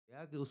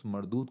بتایا کہ اس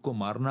مردود کو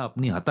مارنا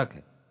اپنی ہتک ہے۔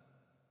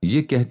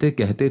 یہ کہتے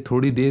کہتے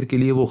تھوڑی دیر کے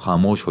لیے وہ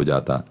خاموش ہو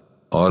جاتا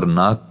اور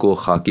ناک کو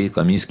خاکی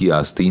قمیص کی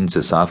آستین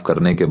سے صاف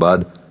کرنے کے بعد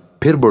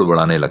پھر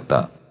بڑبڑانے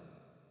لگتا۔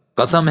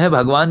 قسم ہے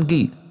بھگوان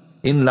کی،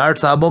 ان لاٹ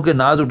صاحبوں کے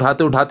ناز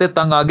اٹھاتے اٹھاتے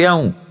تنگ آ گیا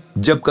ہوں۔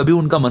 جب کبھی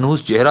ان کا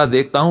منحوس چہرہ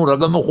دیکھتا ہوں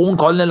رگوں میں خون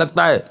کھولنے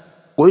لگتا ہے۔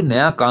 کوئی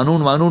نیا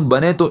قانون وانون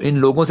بنے تو ان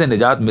لوگوں سے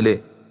نجات ملے،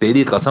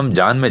 تیری قسم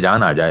جان میں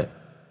جان آ جائے۔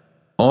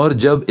 اور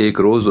جب ایک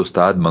روز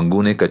استاد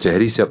منگو نے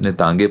کچہری سے اپنے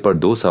تانگے پر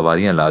 2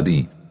 سواریاں لا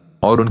دیں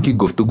اور ان کی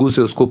گفتگو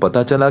سے اس کو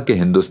پتا چلا کہ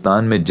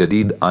ہندوستان میں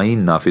جدید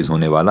آئین نافذ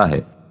ہونے والا ہے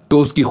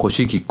تو اس کی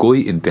خوشی کی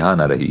کوئی انتہا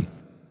نہ رہی۔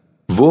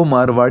 وہ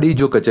مارواڑی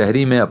جو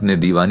کچہری میں اپنے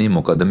دیوانی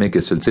مقدمے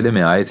کے سلسلے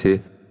میں آئے تھے،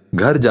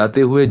 گھر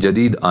جاتے ہوئے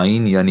جدید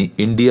آئین یعنی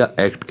انڈیا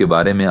ایکٹ کے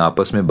بارے میں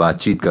آپس میں بات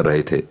چیت کر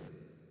رہے تھے۔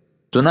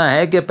 سنا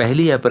ہے کہ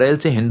 1 اپریل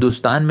سے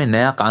ہندوستان میں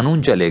نیا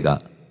قانون چلے گا،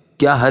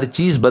 کیا ہر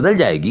چیز بدل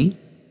جائے گی؟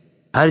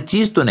 ہر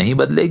چیز تو نہیں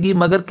بدلے گی،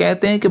 مگر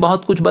کہتے ہیں کہ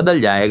بہت کچھ بدل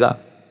جائے گا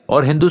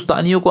اور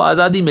ہندوستانیوں کو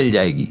آزادی مل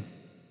جائے گی۔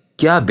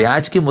 کیا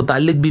بیاج کے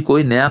متعلق بھی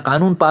کوئی نیا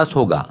قانون پاس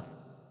ہوگا؟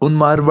 ان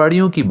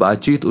مارواڑیوں کی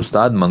بات چیت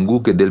استاد منگو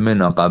کے دل میں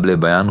ناقابل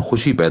بیان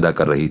خوشی پیدا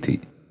کر رہی تھی۔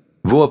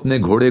 وہ اپنے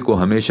گھوڑے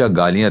کو ہمیشہ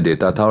گالیاں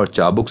دیتا تھا اور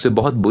چابک سے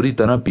بہت بری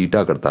طرح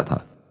پیٹا کرتا تھا،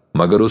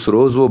 مگر اس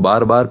روز وہ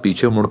بار بار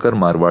پیچھے مڑ کر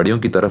مارواڑیوں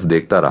کی طرف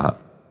دیکھتا رہا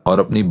اور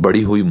اپنی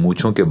بڑی ہوئی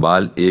مونچھوں کے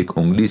بال ایک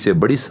انگلی سے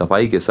بڑی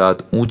صفائی کے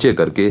ساتھ اونچے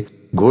کر کے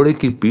گھوڑے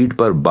کی پیٹھ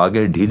پر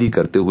باگیں ڈھیلی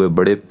کرتے ہوئے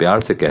بڑے پیار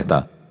سے کہتا،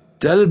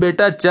 چل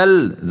بیٹا چل،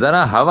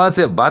 ذرا ہوا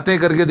سے باتیں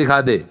کر کے دکھا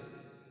دے۔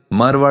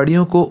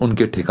 مارواڑیوں کو ان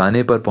کے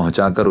ٹھکانے پر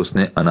پہنچا کر اس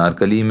نے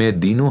انارکلی میں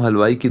دینو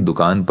حلوائی کی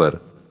دکان پر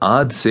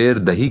آدھ سیر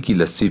دہی کی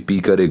لسی پی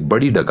کر ایک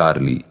بڑی ڈکار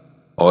لی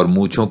اور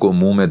مونچھوں کو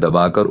منہ میں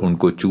دبا کر ان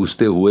کو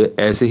چوستے ہوئے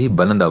ایسے ہی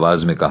بلند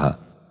آواز میں کہا،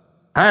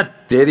 ہاں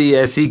تیری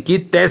ایسی کی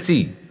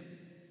تیسی۔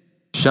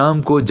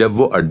 شام کو جب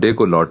وہ اڈے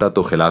کو لوٹا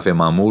تو خلاف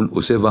معمول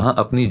اسے وہاں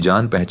اپنی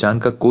جان پہچان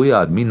کا کوئی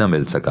آدمی نہ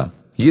مل سکا۔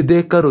 یہ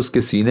دیکھ کر اس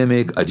کے سینے میں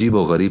ایک عجیب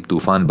و غریب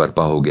طوفان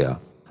برپا ہو گیا۔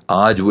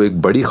 آج وہ ایک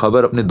بڑی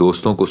خبر اپنے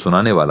دوستوں کو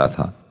سنانے والا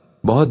تھا،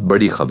 بہت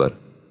بڑی خبر،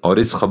 اور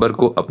اس خبر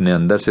کو اپنے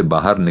اندر سے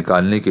باہر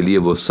نکالنے کے لیے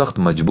وہ سخت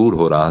مجبور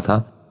ہو رہا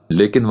تھا،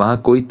 لیکن وہاں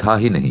کوئی تھا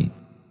ہی نہیں۔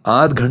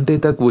 آدھ گھنٹے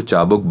تک وہ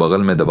چابک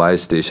بغل میں دبائے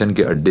اسٹیشن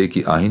کے اڈے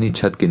کی آہنی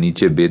چھت کے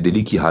نیچے بے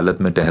دلی کی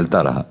حالت میں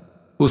ٹہلتا رہا۔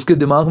 اس کے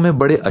دماغ میں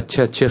بڑے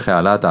اچھے اچھے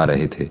خیالات آ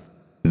رہے تھے۔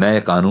 نئے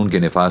قانون کے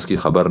نفاذ کی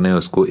خبر نے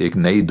اس کو ایک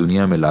نئی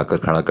دنیا میں لا کر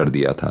کھڑا کر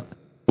دیا تھا۔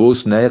 وہ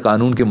اس نئے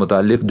قانون کے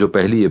متعلق جو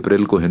 1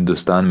 اپریل کو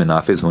ہندوستان میں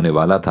نافذ ہونے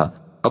والا تھا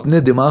اپنے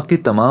دماغ کی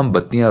تمام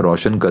بتیاں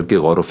روشن کر کے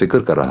غور و فکر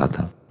کر رہا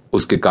تھا۔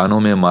 اس کے کانوں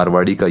میں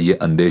مارواڑی کا یہ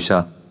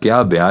اندیشہ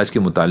کیا بیاج کے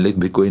متعلق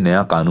بھی کوئی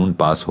نیا قانون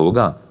پاس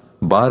ہوگا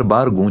بار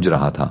بار گونج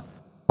رہا تھا،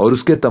 اور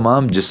اس کے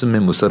تمام جسم میں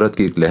مسرت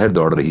کی ایک لہر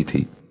دوڑ رہی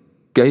تھی۔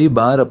 کئی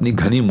بار اپنی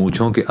گھنی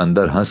مونچھوں کے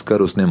اندر ہنس کر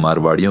اس نے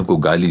مارواڑیوں کو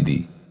گالی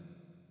دی،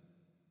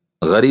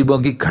 غریبوں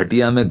کی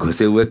کھٹیا میں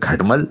گھسے ہوئے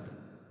کھٹمل،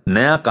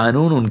 نیا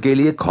قانون ان کے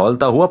لیے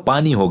کھولتا ہوا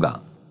پانی ہوگا۔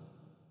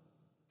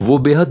 وہ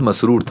بے حد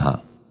مسرور تھا،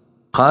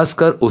 خاص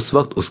کر اس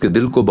وقت اس کے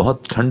دل کو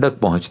بہت ٹھنڈک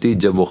پہنچتی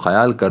جب وہ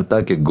خیال کرتا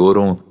کہ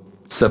گوروں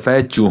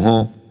سفید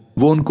چوہوں،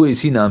 وہ ان کو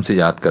اسی نام سے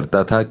یاد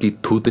کرتا تھا کہ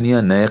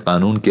تھوتنیاں نئے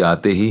قانون کے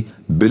آتے ہی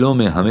بلوں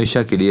میں ہمیشہ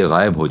کے لیے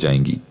غائب ہو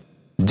جائیں گی۔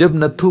 جب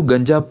نتھو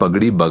گنجا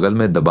پگڑی بغل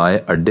میں دبائے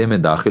اڈے میں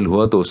داخل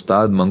ہوا تو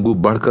استاد منگو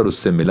بڑھ کر اس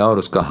سے ملا اور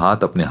اس کا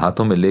ہاتھ اپنے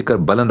ہاتھوں میں لے کر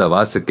بلند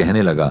آواز سے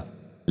کہنے لگا،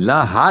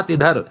 لا ہاتھ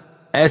ادھر،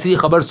 ایسی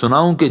خبر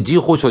سناؤں کہ جی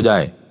خوش ہو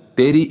جائے،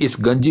 تیری اس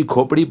گنجی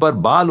کھوپڑی پر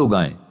بال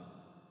اگائیں۔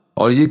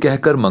 اور یہ کہہ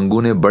کر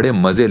منگو نے بڑے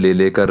مزے لے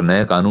لے کر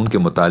نئے قانون کے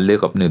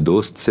متعلق اپنے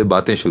دوست سے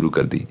باتیں شروع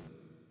کر دی۔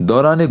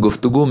 دوران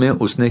گفتگو میں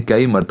اس نے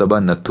کئی مرتبہ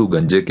نتھو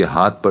گنجے کے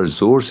ہاتھ پر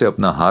زور سے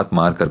اپنا ہاتھ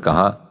مار کر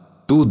کہا،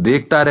 تو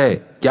دیکھتا رہے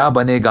کیا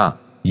بنے گا،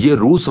 یہ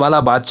روس والا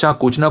بادشاہ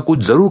کچھ نہ کچھ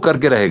ضرور کر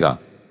کے رہے گا۔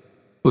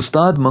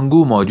 استاد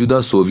منگو موجودہ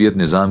سوویت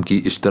نظام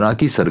کی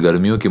اشتراکی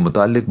سرگرمیوں کے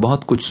متعلق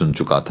بہت کچھ سن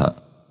چکا تھا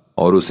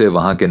اور اسے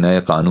وہاں کے نئے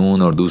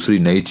قانون اور دوسری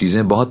نئی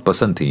چیزیں بہت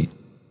پسند تھیں۔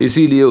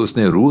 اسی لیے اس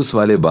نے روس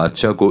والے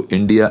بادشاہ کو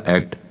انڈیا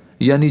ایکٹ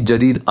یعنی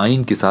جدید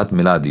آئین کے ساتھ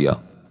ملا دیا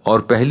اور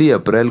 1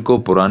 اپریل کو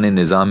پرانے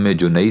نظام میں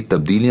جو نئی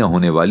تبدیلیاں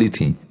ہونے والی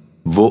تھیں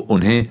وہ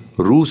انہیں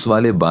روس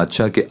والے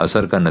بادشاہ کے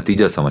اثر کا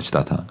نتیجہ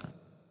سمجھتا تھا۔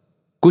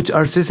 کچھ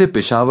عرصے سے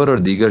پشاور اور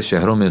دیگر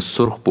شہروں میں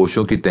سرخ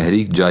پوشوں کی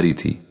تحریک جاری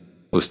تھی۔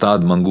 استاد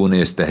منگو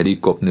نے اس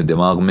تحریک کو اپنے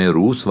دماغ میں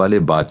روس والے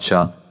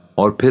بادشاہ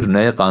اور پھر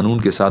نئے قانون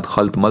کے ساتھ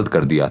خلط ملط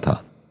کر دیا تھا۔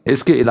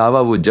 اس کے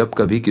علاوہ وہ جب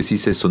کبھی کسی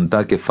سے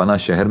سنتا کہ فلاں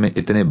شہر میں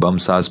اتنے بم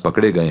ساز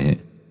پکڑے گئے ہیں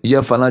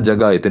یا فلاں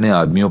جگہ اتنے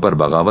آدمیوں پر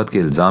بغاوت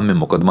کے الزام میں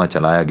مقدمہ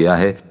چلایا گیا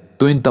ہے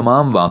تو ان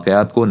تمام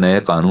واقعات کو نئے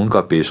قانون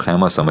کا پیش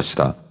خیمہ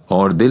سمجھتا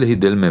اور دل ہی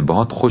دل میں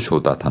بہت خوش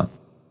ہوتا تھا۔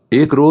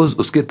 ایک روز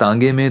اس کے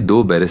تانگے میں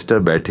 2 بیرسٹر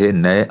بیٹھے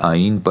نئے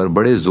آئین پر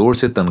بڑے زور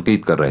سے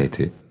تنقید کر رہے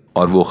تھے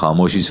اور وہ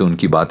خاموشی سے ان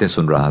کی باتیں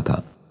سن رہا تھا۔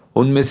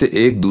 ان میں سے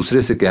ایک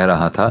دوسرے سے کہہ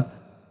رہا تھا،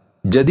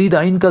 جدید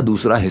آئین کا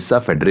دوسرا حصہ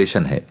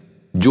فیڈریشن ہے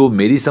جو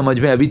میری سمجھ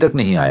میں ابھی تک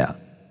نہیں آیا۔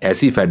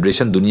 ایسی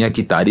فیڈریشن دنیا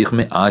کی تاریخ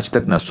میں آج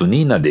تک نہ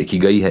سنی نہ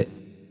دیکھی گئی ہے۔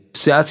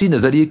 سیاسی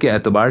نظریے کے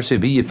اعتبار سے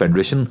بھی یہ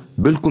فیڈریشن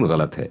بالکل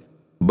غلط ہے،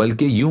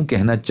 بلکہ یوں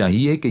کہنا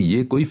چاہیے کہ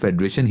یہ کوئی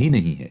فیڈریشن ہی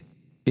نہیں ہے۔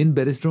 ان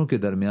بیرسٹروں کے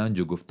درمیان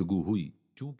جو گفتگو ہوئی